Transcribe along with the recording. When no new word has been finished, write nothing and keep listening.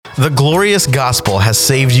The glorious gospel has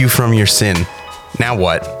saved you from your sin. Now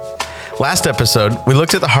what? Last episode, we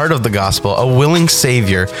looked at the heart of the gospel, a willing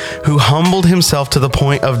Savior who humbled himself to the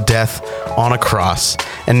point of death on a cross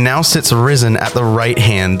and now sits risen at the right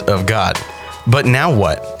hand of God. But now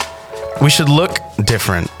what? We should look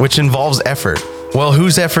different, which involves effort. Well,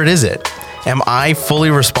 whose effort is it? Am I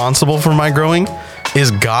fully responsible for my growing?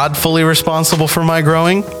 Is God fully responsible for my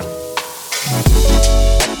growing?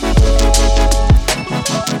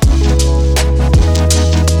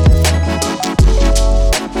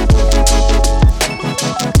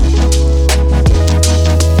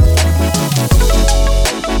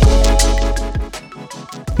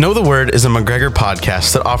 Know the Word is a McGregor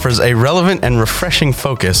podcast that offers a relevant and refreshing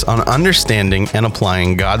focus on understanding and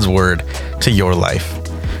applying God's Word to your life.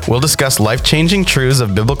 We'll discuss life-changing truths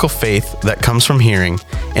of biblical faith that comes from hearing,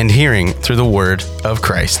 and hearing through the Word of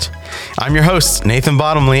Christ. I'm your host, Nathan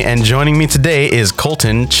Bottomley, and joining me today is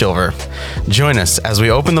Colton Chilver. Join us as we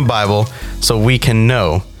open the Bible so we can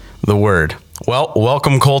know the Word. Well,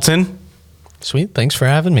 welcome, Colton. Sweet. Thanks for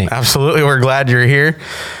having me. Absolutely. We're glad you're here.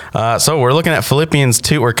 So we're looking at Philippians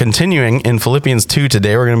 2. We're continuing in Philippians 2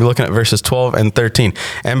 today. We're going to be looking at verses 12 and 13.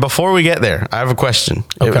 And before we get there, I have a question.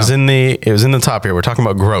 Okay. It was in the top here. We're talking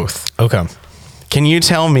about growth. Okay. Can you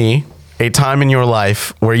tell me a time in your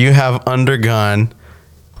life where you have undergone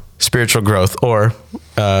spiritual growth or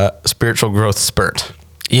spiritual growth spurt?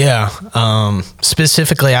 Yeah.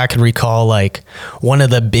 Specifically, I could recall like one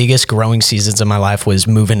of the biggest growing seasons of my life was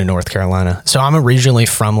moving to North Carolina. So I'm originally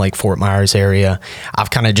from like Fort Myers area. I've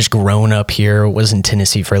kind of just grown up here, was in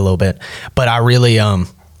Tennessee for a little bit, but I really,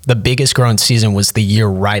 the biggest growing season was the year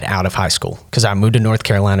right out of high school because I moved to North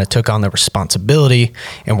Carolina, took on the responsibility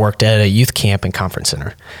and worked at a youth camp and conference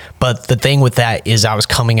center. But the thing with that is I was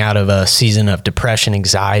coming out of a season of depression,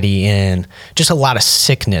 anxiety, and just a lot of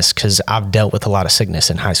sickness because I've dealt with a lot of sickness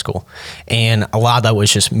in high school. And a lot of that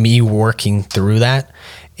was just me working through that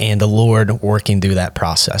and the Lord working through that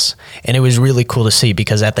process. And it was really cool to see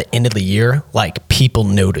because at the end of the year, like people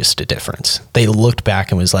noticed a difference. They looked back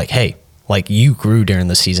and was like, hey, like you grew during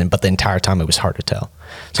the season, but the entire time it was hard to tell.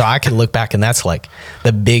 So I can look back and that's like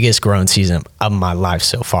the biggest growing season of my life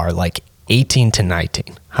so far, like 18 to 19,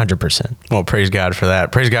 100%. Well, praise God for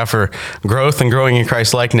that. Praise God for growth and growing in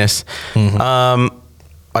Christ likeness. Mm-hmm.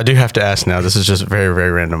 I do have to ask now, this is just very,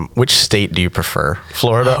 very random. Which state do you prefer,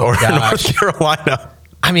 Florida or North Carolina?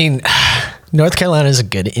 I mean, North Carolina is a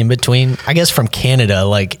good in-between. I guess from Canada,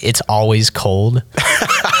 like it's always cold.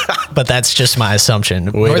 But that's just my assumption.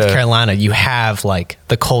 North Carolina, you have like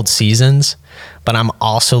the cold seasons, but I'm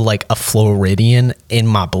also like a Floridian in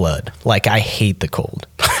my blood. Like I hate the cold.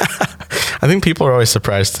 I think people are always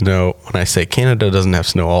surprised to know when I say Canada doesn't have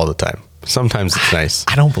snow all the time. Sometimes it's nice.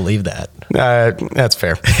 I don't believe that. That's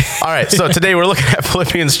fair. All right. So today we're looking at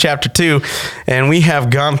Philippians chapter 2, and we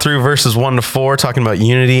have gone through verses 1 to 4, talking about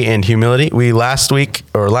unity and humility. We last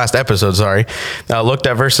episode, looked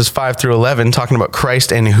at verses 5 through 11, talking about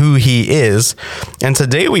Christ and who he is. And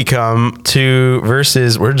today we come to we're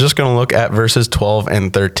just going to look at verses 12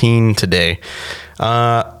 and 13 today.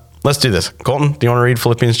 Let's do this. Colton, do you want to read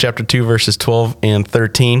Philippians chapter 2, verses 12 and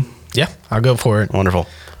 13? Yeah, I'll go for it. Wonderful.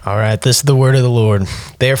 All right, this is the word of the Lord.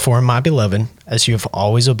 Therefore, my beloved, as you have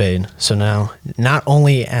always obeyed, so now, not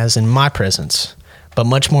only as in my presence, but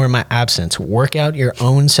much more in my absence, work out your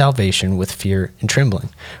own salvation with fear and trembling.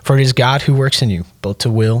 For it is God who works in you, both to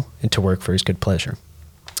will and to work for his good pleasure.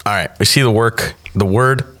 All right, we see the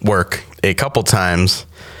word work a couple times,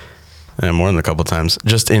 and more than a couple times,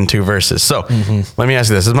 just in 2 verses. So Let me ask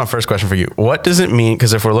you this. This is my first question for you. What does it mean?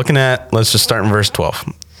 Because if we're looking at, let's just start in verse 12,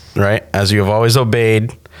 right? As you have always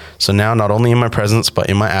obeyed, so now not only in my presence, but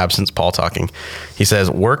in my absence, Paul talking. He says,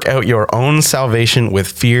 work out your own salvation with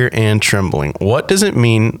fear and trembling. What does it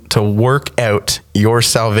mean to work out your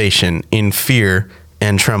salvation in fear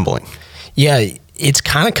and trembling? Yeah, it's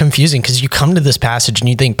kind of confusing because you come to this passage and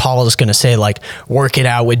you think Paul is going to say like, work it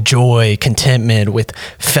out with joy, contentment, with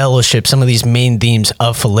fellowship, some of these main themes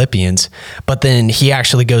of Philippians. But then he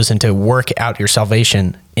actually goes into work out your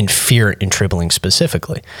salvation in fear and trembling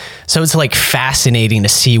specifically. So it's like fascinating to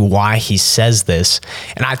see why he says this.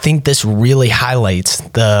 And I think this really highlights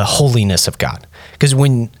the holiness of God. Because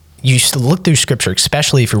when you look through scripture,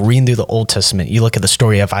 especially if you're reading through the Old Testament, you look at the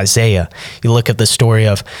story of Isaiah, you look at the story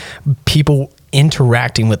of people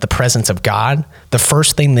interacting with the presence of God, the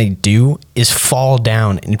first thing they do is fall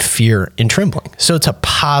down in fear and trembling. So it's a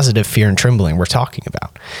positive fear and trembling we're talking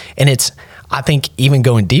about. And it's, I think even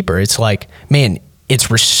going deeper, it's like, man, it's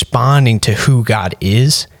responding to who God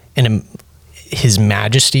is and his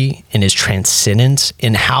majesty and his transcendence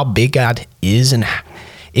and how big God is and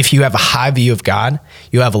if you have a high view of God,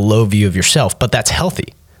 you have a low view of yourself, but that's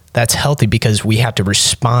healthy. That's healthy because we have to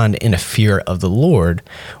respond in a fear of the Lord,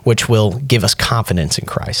 which will give us confidence in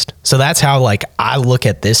Christ. So that's how like I look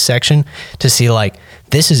at this section to see like,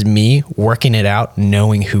 this is me working it out,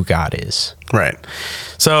 knowing who God is. Right.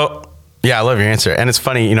 So yeah, I love your answer. And it's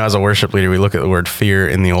funny, you know, as a worship leader, we look at the word fear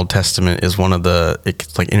in the Old Testament is one of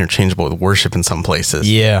it's like interchangeable with worship in some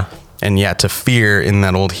places. Yeah. And yeah, to fear in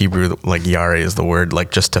that old Hebrew, like yare is the word,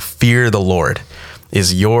 like just to fear the Lord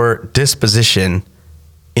is your disposition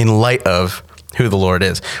in light of who the Lord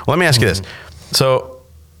is. Well, let me ask you this. So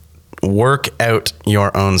work out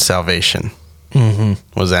your own salvation. What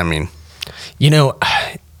does that mean? You know,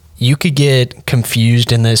 you could get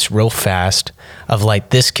confused in this real fast of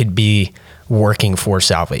like, this could be working for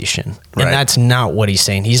salvation. And that's not what he's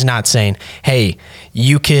saying. He's not saying, hey,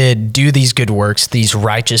 you could do these good works, these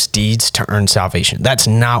righteous deeds to earn salvation. That's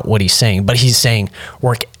not what he's saying. But he's saying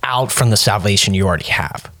work out from the salvation you already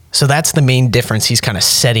have. So that's the main difference he's kind of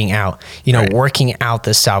setting out, you know, working out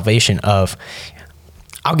the salvation of,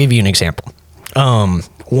 I'll give you an example.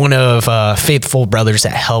 One of faithful brothers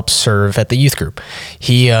that helps serve at the youth group,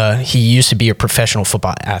 he used to be a professional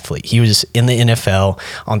football athlete. He was in the NFL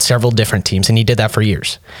on several different teams, and he did that for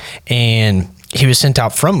years. And he was sent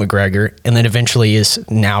out from McGregor, and then eventually is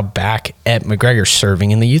now back at McGregor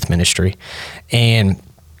serving in the youth ministry. And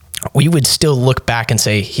we would still look back and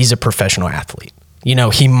say he's a professional athlete. You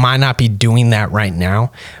know, he might not be doing that right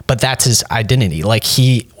now, but that's his identity. Like,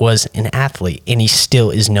 he was an athlete and he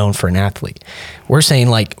still is known for an athlete. We're saying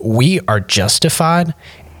like we are justified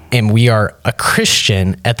and we are a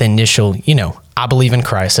Christian at the initial, you know, I believe in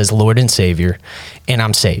Christ as Lord and Savior and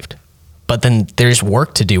I'm saved. But then there's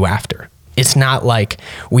work to do after. It's not like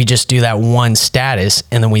we just do that one status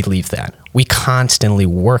and then we leave that. We constantly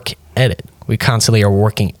work at it. We constantly are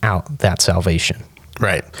working out that salvation.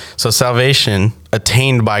 Right. So salvation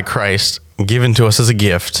attained by Christ, given to us as a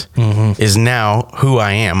gift, is now who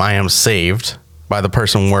I am. I am saved by the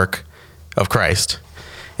person work of Christ.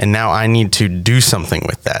 And now I need to do something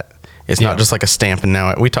with that. It's not just like a stamp. And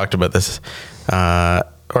now we talked about this,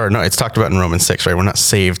 it's talked about in Romans 6, right? We're not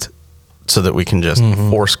saved so that we can just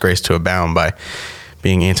force grace to abound by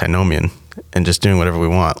being antinomian and just doing whatever we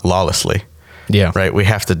want lawlessly. Yeah. Right. We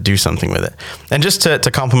have to do something with it. And just to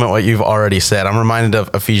complement what you've already said, I'm reminded of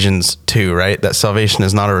Ephesians 2, right? That salvation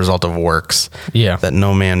is not a result of works. Yeah. That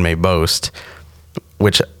no man may boast,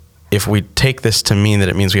 which if we take this to mean that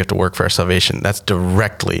it means we have to work for our salvation, that's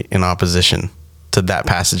directly in opposition to that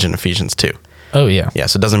passage in Ephesians 2. Oh, yeah. Yeah.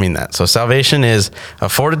 So it doesn't mean that. So salvation is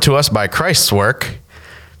afforded to us by Christ's work,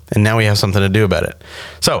 and now we have something to do about it.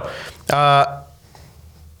 So,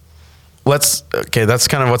 that's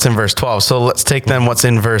kind of what's in verse 12. So let's take then what's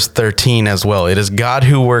in verse 13 as well. It is God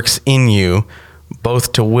who works in you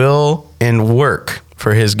both to will and work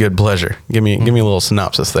for his good pleasure. Give me a little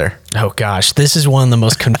synopsis there. Oh gosh, this is one of the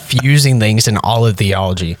most confusing things in all of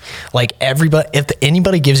theology. Like if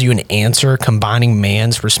anybody gives you an answer combining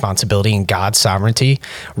man's responsibility and God's sovereignty,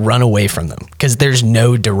 run away from them because there's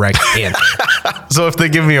no direct answer. So if they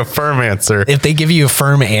give me a firm answer,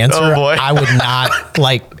 oh boy. I would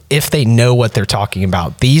not if they know what they're talking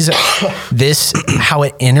about. How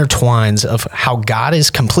it intertwines of how God is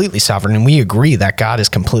completely sovereign, and we agree that God is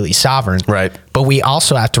completely sovereign. Right. But we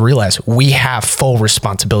also have to realize we have full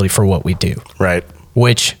responsibility for what we do. Right.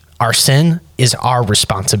 Which our sin is our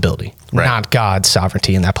responsibility, not God's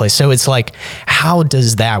sovereignty in that place. So it's like, how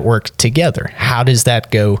does that work together? How does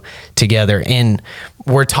that go together? And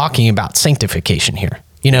we're talking about sanctification here.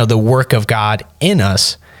 You know, the work of God in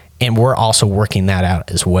us, and we're also working that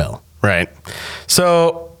out as well. Right.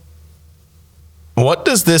 So what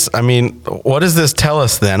does this tell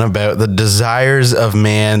us then about the desires of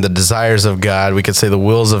man, the desires of God? We could say the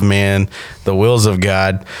wills of man, the wills of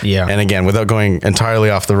God. Yeah. And again, without going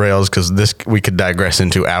entirely off the rails, because we could digress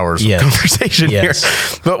into hours of conversation here.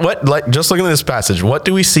 But just looking at this passage, what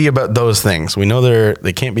do we see about those things? We know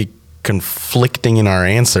they can't be conflicting in our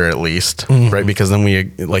answer, at least, right? Because then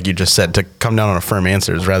we, like you just said, to come down on a firm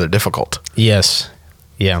answer is rather difficult. Yes.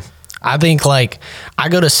 Yeah. I think I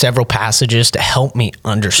go to several passages to help me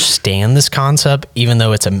understand this concept, even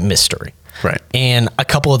though it's a mystery. Right. And a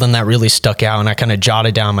couple of them that really stuck out and I kind of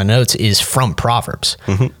jotted down my notes is from Proverbs.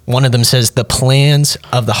 One of them says, the plans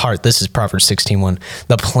of the heart, this is Proverbs 16:1,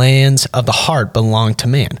 the plans of the heart belong to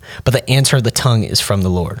man, but the answer of the tongue is from the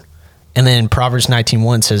Lord. And then Proverbs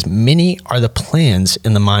 19:1 says, many are the plans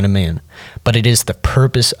in the mind of man, but it is the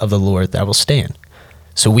purpose of the Lord that will stand.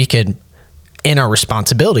 So we could, in our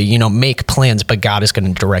responsibility, make plans, but God is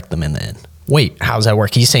going to direct them in the end. Wait, how's that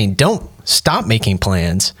work? He's saying, don't stop making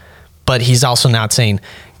plans, But he's also not saying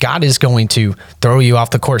God is going to throw you off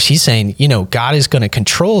the course. He's saying, God is going to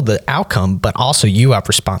control the outcome, but also you have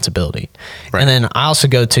responsibility. Right. And then I also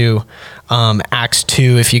go to Acts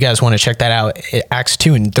 2. If you guys want to check that out, Acts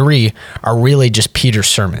 2 and 3 are really just Peter's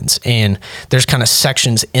sermons. And there's kind of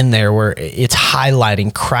sections in there where it's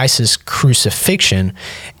highlighting Christ's crucifixion.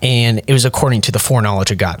 And it was according to the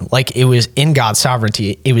foreknowledge of God. Like, it was in God's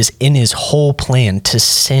sovereignty. It was in his whole plan to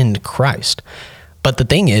send Christ. But the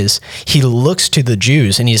thing is, he looks to the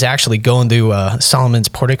Jews, and he's actually going through Solomon's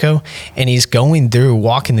portico, and he's walking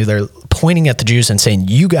through there, pointing at the Jews and saying,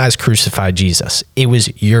 you guys crucified Jesus. It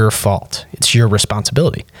was your fault. It's your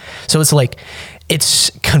responsibility. So it's like,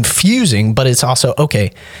 it's confusing, but it's also,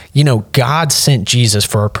 okay, God sent Jesus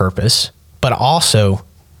for a purpose, but also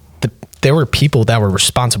there were people that were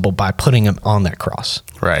responsible by putting him on that cross.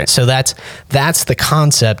 Right. So that's the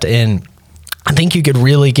concept. And I think you could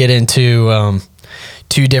really get into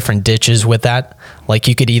two different ditches with that. Like,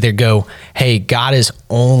 you could either go, hey, God is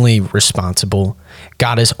only responsible.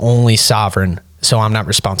 God is only sovereign. So I'm not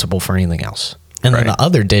responsible for anything else. And then the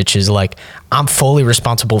other ditch is like, I'm fully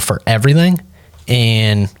responsible for everything,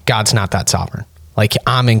 and God's not that sovereign. Like,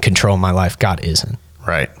 I'm in control of my life. God isn't.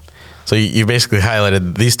 Right. So you basically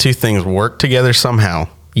highlighted these two things work together somehow.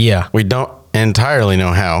 Yeah. We don't entirely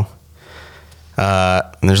know how.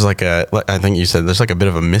 And there's I think you said there's like a bit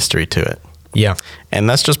of a mystery to it. Yeah. And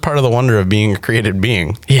that's just part of the wonder of being a created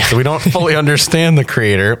being. Yeah. So we don't fully understand the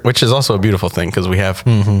creator, which is also a beautiful thing, because we have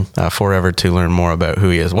forever to learn more about who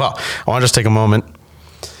he is. Well, I want to just take a moment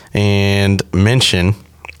and mention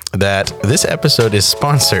that this episode is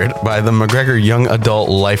sponsored by the McGregor Young Adult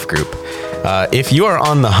Life Group. If you are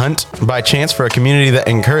on the hunt by chance for a community that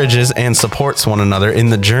encourages and supports one another in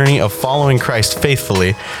the journey of following Christ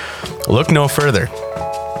faithfully, look no further.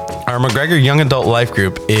 Our McGregor Young Adult Life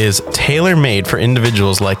Group is tailor-made for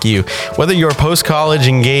individuals like you. Whether you're post-college,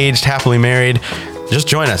 engaged, happily married, just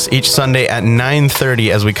join us each Sunday at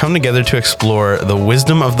 9:30 as we come together to explore the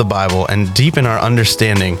wisdom of the Bible and deepen our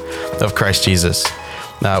understanding of Christ Jesus.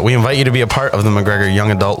 We invite you to be a part of the McGregor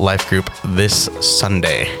Young Adult Life Group this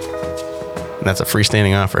Sunday. And that's a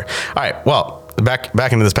freestanding offer. All right, well, back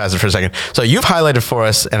into this passage for a second. So you've highlighted for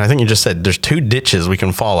us, and I think you just said there's two ditches we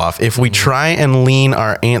can fall off if we try and lean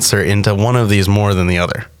our answer into one of these more than the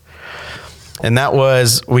other. And that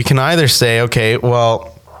was, we can either say, okay,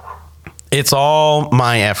 well, it's all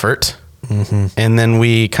my effort, and then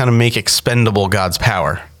we kind of make expendable God's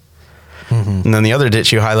power. And then the other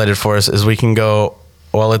ditch you highlighted for us is we can go,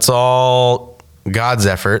 well, it's all God's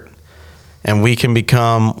effort, and we can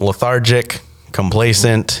become lethargic,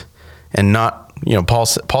 complacent, and not, Paul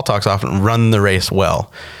talks often, run the race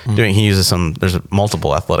well. He uses there's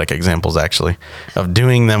multiple athletic examples actually of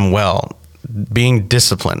doing them well, being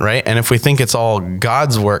disciplined, right? And if we think it's all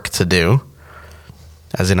God's work to do,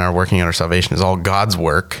 as in our working out our salvation is all God's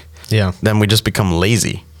work, then we just become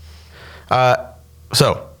lazy.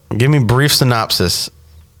 So give me a brief synopsis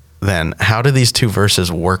then. How do these two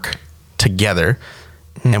verses work together,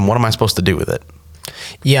 and what am I supposed to do with it?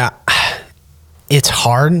 Yeah. It's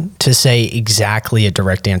hard to say exactly a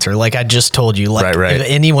direct answer. Like I just told you, like if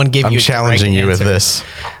anyone give you a challenging you answer, with this,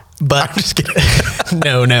 but I'm just kidding.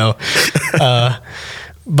 no.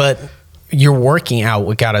 But you're working out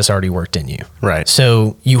what God has already worked in you. Right.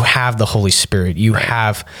 So you have the Holy Spirit. You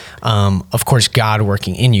have, of course, God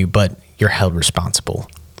working in you, but you're held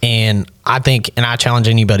responsible. And I think, and I challenge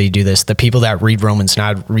anybody to do this, the people that read Romans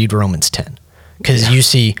 9, read Romans 10. Because you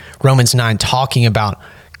see Romans 9 talking about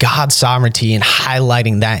God's sovereignty and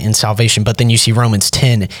highlighting that in salvation. But then you see Romans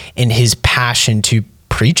 10 in his passion to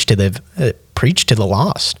preach to the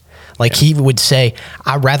lost. Like he would say,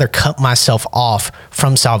 I'd rather cut myself off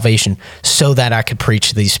from salvation so that I could preach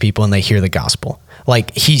to these people and they hear the gospel.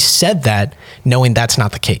 Like he said that knowing that's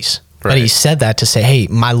not the case. Right. But he said that to say, hey,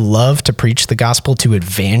 my love to preach the gospel, to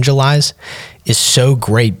evangelize is so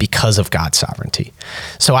great because of God's sovereignty.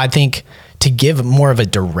 So I think to give more of a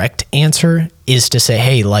direct answer is to say,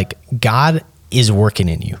 hey, like God is working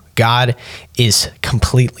in you. God is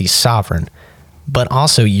completely sovereign, but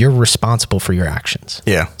also you're responsible for your actions.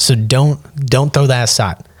 Yeah. So don't throw that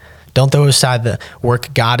aside. Don't throw aside the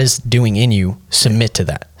work God is doing in you. Submit to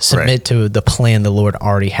that. Submit to the plan the Lord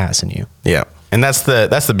already has in you. Yeah. And that's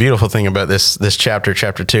the beautiful thing about this chapter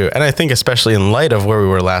 2. And I think especially in light of where we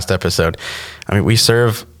were last episode, I mean, we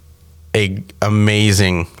serve a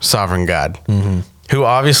amazing sovereign God who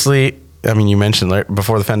obviously, I mean, you mentioned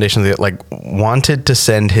before the foundation, like wanted to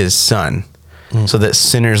send his son so that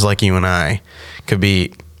sinners like you and I could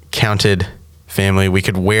be counted family. We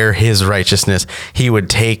could wear his righteousness. He would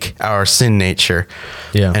take our sin nature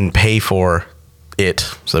and pay for it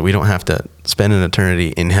so that we don't have to spend an eternity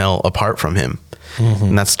in hell apart from him.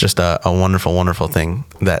 And that's just a wonderful, wonderful thing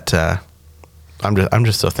that I'm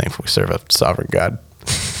just so thankful we serve a sovereign God.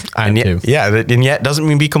 I do. Yeah, and yet doesn't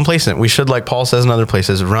mean be complacent. We should, like Paul says in other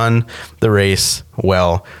places, run the race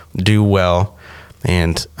well, do well,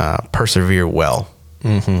 and persevere well.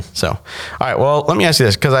 So, all right, well, let me ask you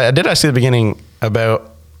this, because I did ask you at the beginning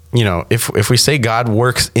about, if we say God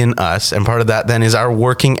works in us, and part of that then is our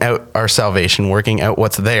working out our salvation, working out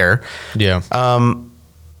what's there. Yeah.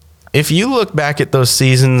 If you look back at those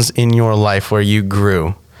seasons in your life where you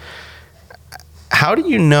grew, how do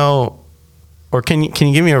you know, or can you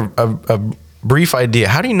give me a brief idea?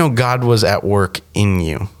 How do you know God was at work in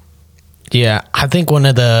you? Yeah, I think one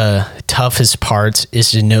of the toughest parts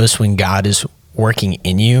is to notice when God is working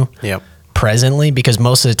in you presently, because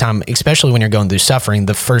most of the time, especially when you're going through suffering,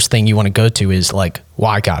 the first thing you want to go to is like,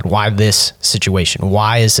 why God? Why this situation?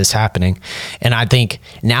 Why is this happening? And I think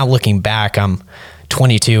now looking back, I'm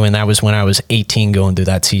 22, and that was when I was 18 going through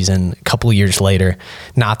that season. A couple of years later,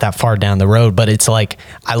 not that far down the road, but it's like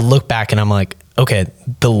I look back and I'm like, okay,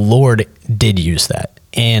 the Lord did use that,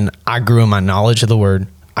 and I grew in my knowledge of the word.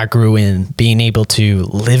 I grew in being able to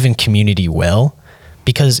live in community well,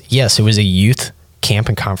 because yes, it was a youth camp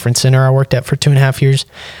and conference center I worked at for 2.5 years,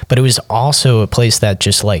 but it was also a place that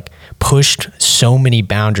just like pushed so many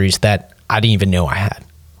boundaries that I didn't even know I had.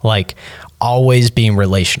 Like always being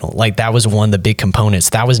relational. Like that was one of the big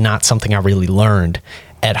components. That was not something I really learned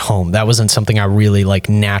at home. That wasn't something I really like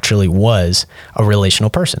naturally was a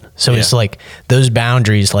relational person. So it's like those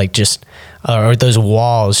boundaries, like just, or those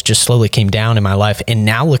walls just slowly came down in my life. And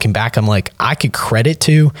now looking back, I'm like, I could credit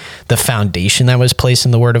to the foundation that was placed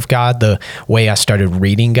in the word of God, the way I started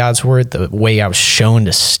reading God's word, the way I was shown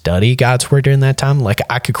to study God's word during that time. Like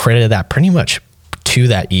I could credit that pretty much to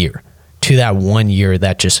that year, to that 1 year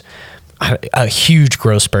that just a huge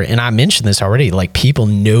growth spurt. And I mentioned this already, like people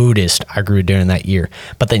noticed I grew during that year,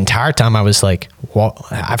 but the entire time I was like, well,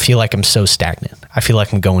 I feel like I'm so stagnant. I feel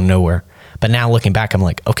like I'm going nowhere. But now looking back, I'm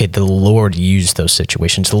like, okay, the Lord used those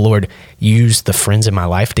situations. The Lord used the friends in my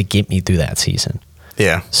life to get me through that season.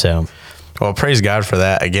 Yeah. So, well, praise God for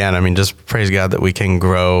that. Again, I mean, just praise God that we can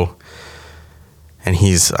grow. And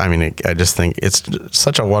I just think it's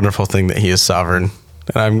such a wonderful thing that he is sovereign.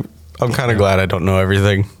 And I'm kind of glad I don't know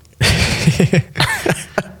everything.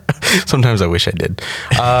 Sometimes I wish I did.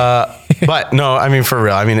 But no, I mean, for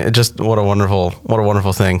real, I mean, it just, what a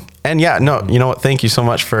wonderful thing. And yeah, no, you know what? Thank you so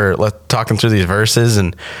much for talking through these verses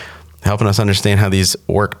and helping us understand how these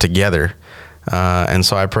work together. And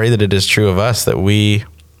so I pray that it is true of us that we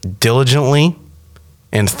diligently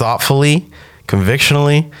and thoughtfully,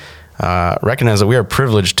 convictionally, recognize that we are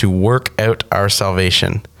privileged to work out our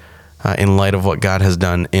salvation in light of what God has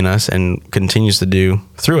done in us and continues to do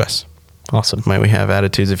through us. Awesome. Might we have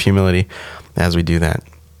attitudes of humility as we do that.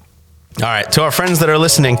 All right. To our friends that are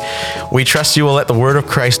listening, we trust you will let the word of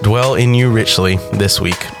Christ dwell in you richly this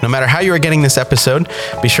week. No matter how you are getting this episode,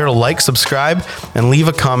 be sure to like, subscribe, and leave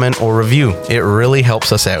a comment or review. It really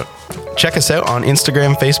helps us out. Check us out on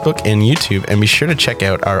Instagram, Facebook, and YouTube, and be sure to check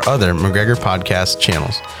out our other McGregor podcast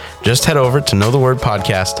channels. Just head over to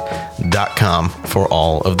knowthewordpodcast.com for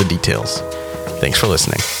all of the details. Thanks for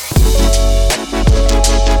listening.